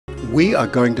We are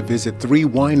going to visit 3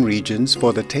 wine regions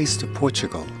for the Taste of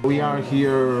Portugal. We are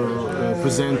here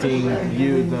presenting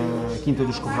you the Quinta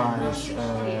dos Covais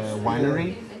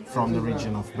winery from the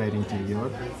region of Beira Interior.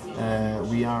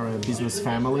 We are a business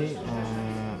family,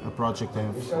 a project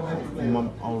of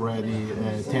already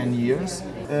 10 years.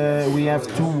 We have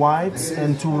 2 whites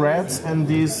and 2 reds, and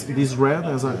this red,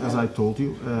 as I told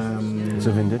you, it's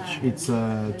a vintage. It's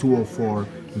a 204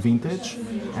 vintage.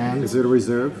 And is it a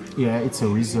reserve? Yeah, it's a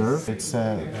reserve. It's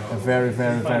a very,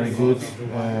 very, very good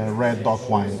red dog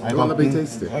wine. I want to be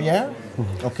tasted. Yeah?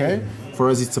 Okay. For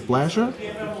us it's a pleasure.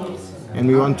 And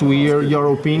we want to hear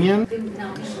your opinion.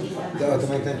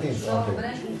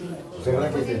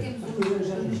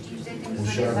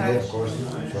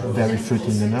 Very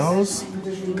fruity in the nose.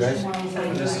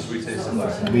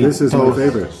 This is my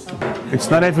favorite. It's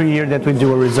not every year that we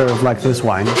do a reserve like this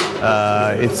wine.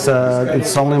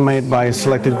 It's only made by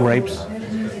selected grapes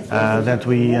that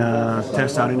we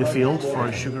test out in the field for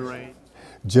a sugar rate.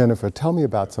 Jennifer, tell me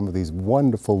about some of these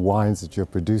wonderful wines that you're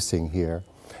producing here,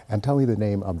 and tell me the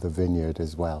name of the vineyard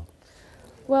as well.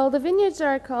 Well, the vineyards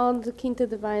are called Quinta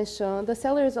de Baixo. The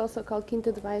cellar is also called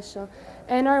Quinta de Baixo.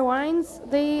 And our wines,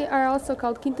 they are also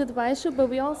called Quinta de Baixo, but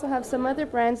we also have some other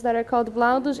brands that are called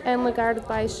Blaudos and Lagar de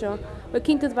Baixo. But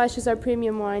Quinta de Baixo is our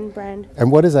premium wine brand. And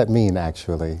what does that mean,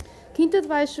 actually? Quinta de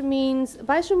Baixo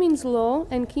means low,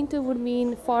 and Quinta would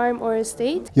mean farm or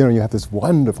estate. You know, you have this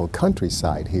wonderful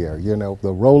countryside here, you know,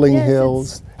 the rolling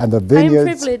hills and the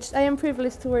vineyards. I am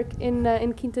privileged to work in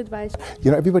Quinta de Baixo.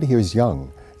 You know, everybody here is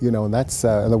young. You know, and that's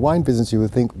in the wine business. You would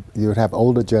think you would have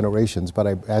older generations, but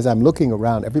as I'm looking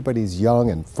around, everybody's young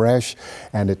and fresh,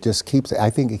 and it just keeps. I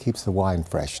think it keeps the wine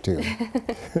fresh too.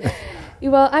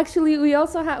 Well, actually, we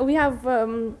also have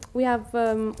young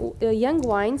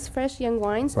wines, fresh young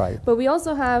wines. Right. But we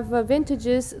also have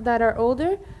vintages that are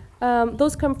older.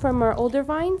 Those come from our older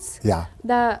vines. Yeah.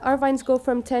 Our vines go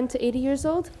from 10 to 80 years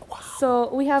old. Wow.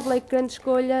 So we have like Grande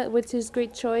Escolha, which is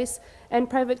great choice, and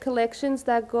private collections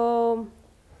that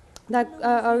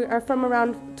are from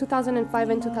around 2005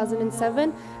 and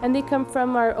 2007, and they come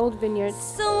from our old vineyards.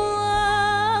 São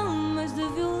almas de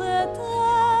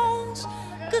violetas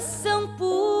que são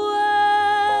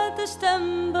poetas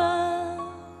também.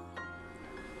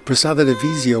 Posada de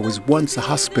Viseu was once a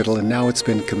hospital, and now it's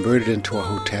been converted into a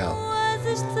hotel.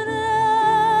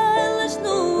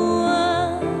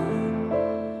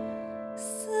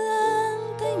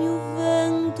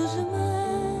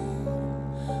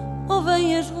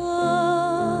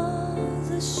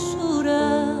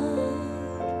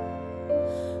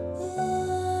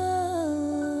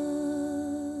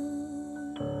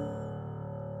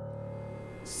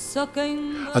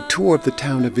 A tour of the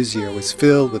town of Viseu is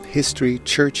filled with history,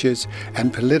 churches,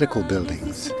 and political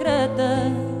buildings.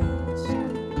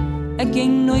 Aqui em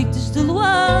noites de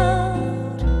luar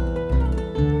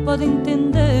podem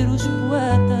entender os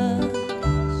poetas,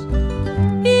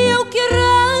 e eu que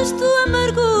arrasto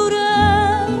amarguras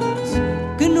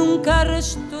que nunca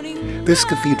arrastou ninguém. This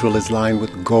cathedral is lined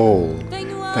with gold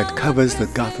that covers the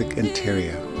Gothic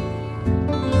interior.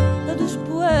 A dos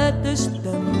poetas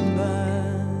também.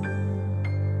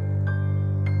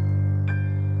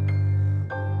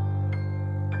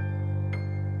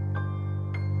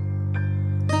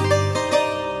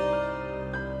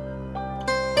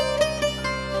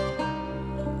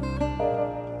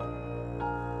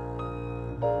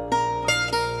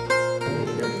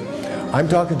 I'm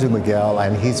talking to Miguel,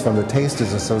 and he's from the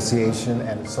Tasters Association,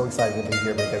 and it's so excited to be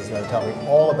here because he's going to tell me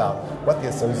all about what the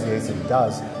association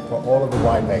does for all of the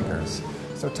winemakers.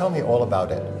 So tell me all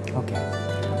about it. Okay.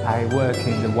 I work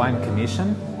in the wine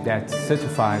commission that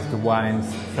certifies the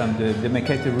wines from the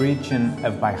demarcated region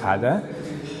of Bairrada,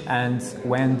 and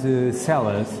when the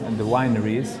cellars and the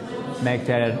wineries make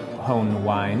their own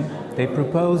wine, they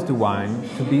propose the wine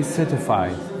to be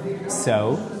certified.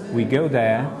 So we go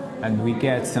there and we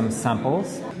get some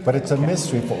samples. But it's a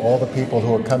mystery for all the people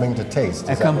who are coming to taste,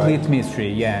 is a complete right?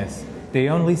 mystery, yes. They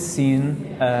only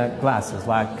seen glasses,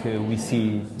 like we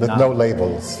see... With no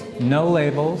labels. No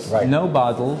labels, right. No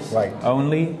bottles, right.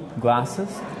 Only glasses,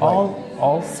 right.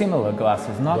 all similar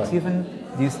glasses, not right. even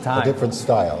this type. A different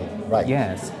style, right.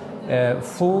 Yes,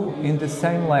 full in the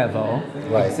same level,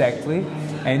 right. exactly.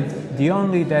 And the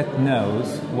only that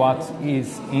knows what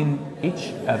is in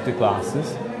each of the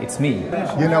glasses, it's me.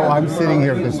 You know, I'm sitting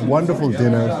here at this wonderful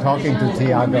dinner talking to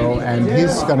Tiago, and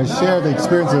he's going to share the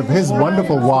experience of his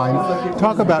wonderful wine.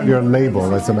 Talk about your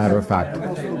label, as a matter of fact.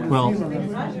 Well,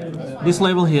 this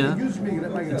label here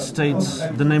it states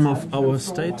the name of our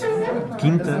state,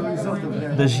 Quinta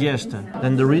da Giesta.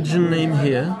 Then the region name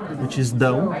here, which is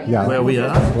Dão, where we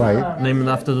are, named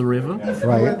after the river.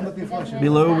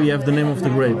 Below we have the name of the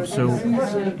grape. So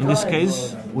in this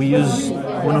case, we use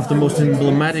one of the most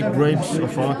emblematic grapes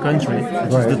of our country,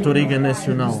 which is the Touriga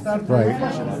Nacional.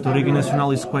 Touriga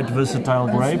Nacional is quite versatile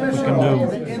grape. We can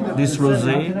do this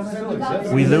rosé.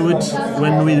 We do it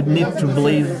when we need to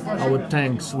bleed our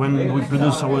tanks, when we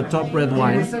produce our top red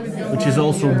wine, which is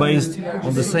also based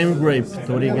on the same grape,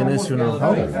 Touriga Nacional.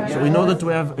 So in order to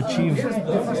have achieved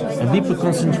a deeper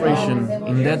concentration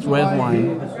in that red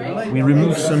wine, we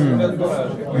remove some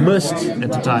must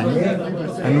at the time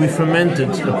and we ferment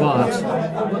it apart.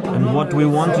 And what we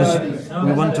want is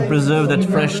we want to preserve that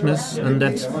freshness and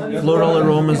that floral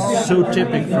aromas so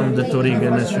typical from the Touriga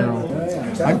Nacional.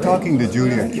 I'm talking to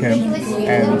Julia Kemp,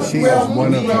 and she is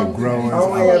one of the growers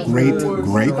of great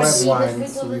grapes,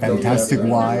 fantastic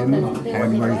wine,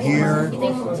 and we're here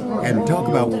and talk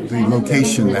about the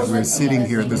location that we're sitting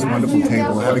here at this wonderful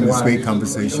table having this great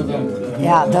conversation.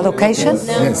 Yeah, the location?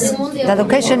 Yes. The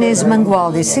location is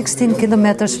Mangualde, 16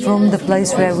 kilometers from the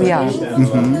place where we are.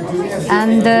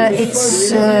 And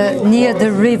it's near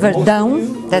the river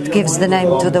Dão, that gives the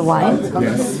name to the wine.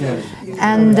 Yes.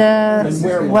 And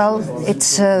well,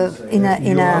 it's in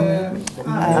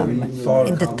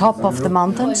the top of the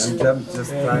mountains,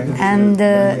 and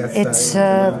it's.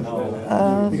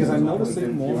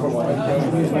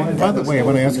 By the way, I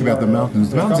want to ask you about the mountains.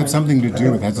 The mountains have something to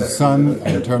do with, it has a sun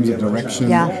in terms of direction.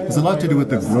 Yeah. There's a lot to do with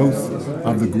the growth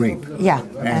of the grape. Yeah,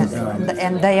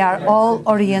 and they are all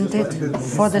oriented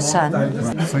for the sun.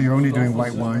 So you're only doing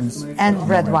white wines? And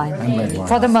red wine. And red wine.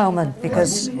 For the moment,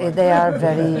 because they are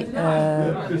very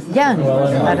young,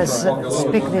 let us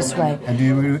speak this way. And do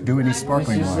you do any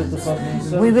sparkling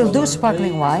wines? We will do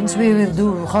sparkling wines, we will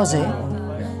do rosé.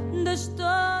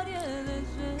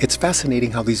 It's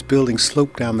fascinating how these buildings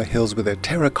slope down the hills with their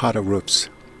terracotta roofs.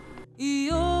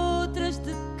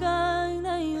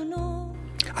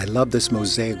 I love this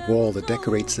mosaic wall that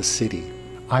decorates the city.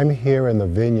 I'm here in the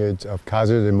vineyards of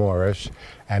Casa de Moras,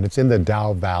 and it's in the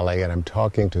Dow Valley, and I'm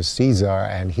talking to Cesar,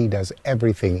 and he does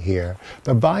everything here.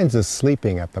 The vines are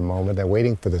sleeping at the moment. They're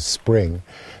waiting for the spring.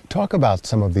 Talk about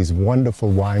some of these wonderful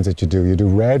wines that you do. You do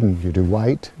red and you do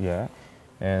white. Yeah,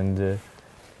 and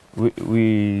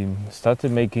we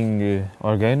started making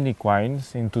organic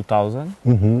wines in 2000.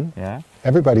 Yeah.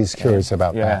 Everybody's curious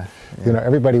about that. You know,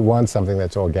 everybody wants something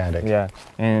that's organic. Yeah,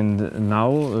 and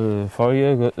now 4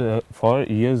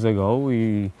 years ago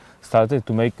we started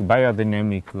to make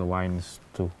biodynamic wines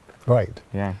too. Right.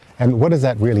 Yeah. And what does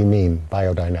that really mean,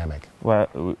 biodynamic? Well,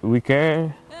 we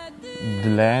care the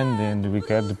land and we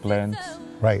care the plants.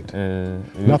 Right.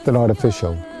 Nothing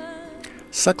artificial.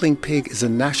 Suckling pig is a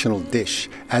national dish,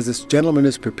 as this gentleman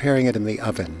is preparing it in the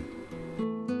oven.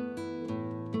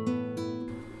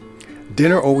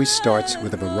 Dinner always starts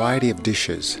with a variety of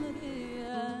dishes.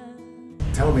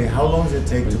 Tell me, how long does it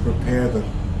take to prepare the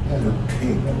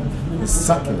pig, the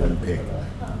succulent pig?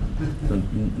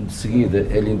 De seguida,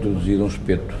 é-lhe introduzido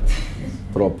espeto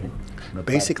próprio.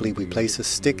 Basically, we place a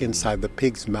stick inside the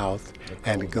pig's mouth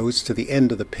and it goes to the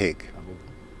end of the pig.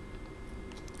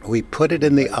 We put it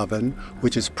in the oven,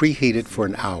 which is preheated for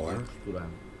an hour.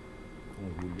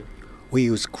 We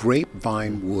use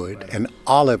grapevine wood and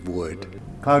olive wood.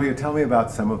 Claudia, tell me about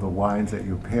some of the wines that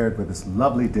you paired with this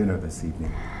lovely dinner this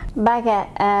evening. Baga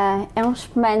é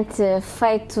espumante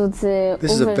feito de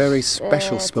This is a very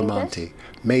special spumante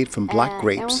made from black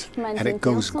grapes, and it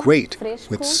goes great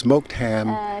with smoked ham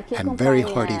and very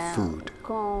hearty food.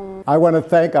 I want to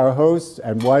thank our hosts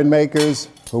and winemakers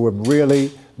who have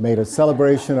really made a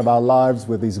celebration of our lives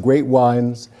with these great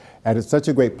wines, and it's such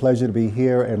a great pleasure to be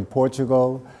here in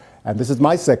Portugal. And this is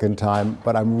my second time,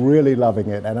 but I'm really loving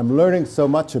it, and I'm learning so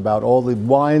much about all the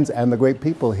wines and the great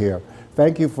people here.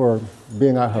 Thank you for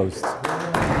being our hosts.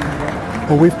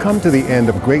 Well, we've come to the end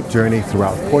of a great journey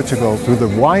throughout Portugal, through the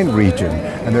wine region,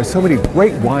 and there's so many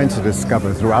great wines to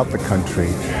discover throughout the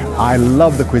country. I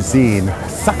love the cuisine,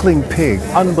 suckling pig,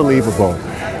 unbelievable.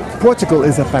 Portugal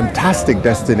is a fantastic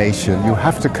destination. You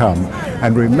have to come.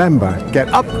 And remember, get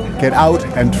up, get out,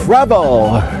 and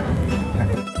travel!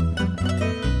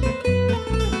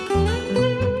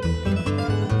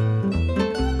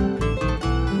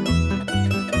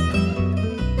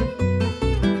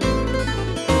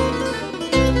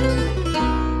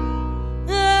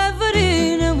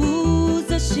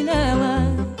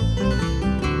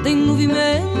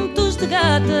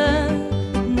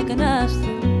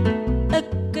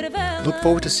 Look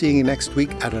forward to seeing you next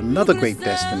week at another great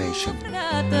destination.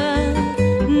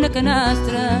 Na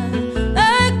canastra,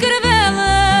 a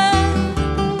caravela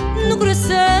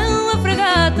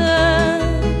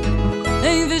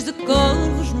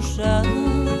chão.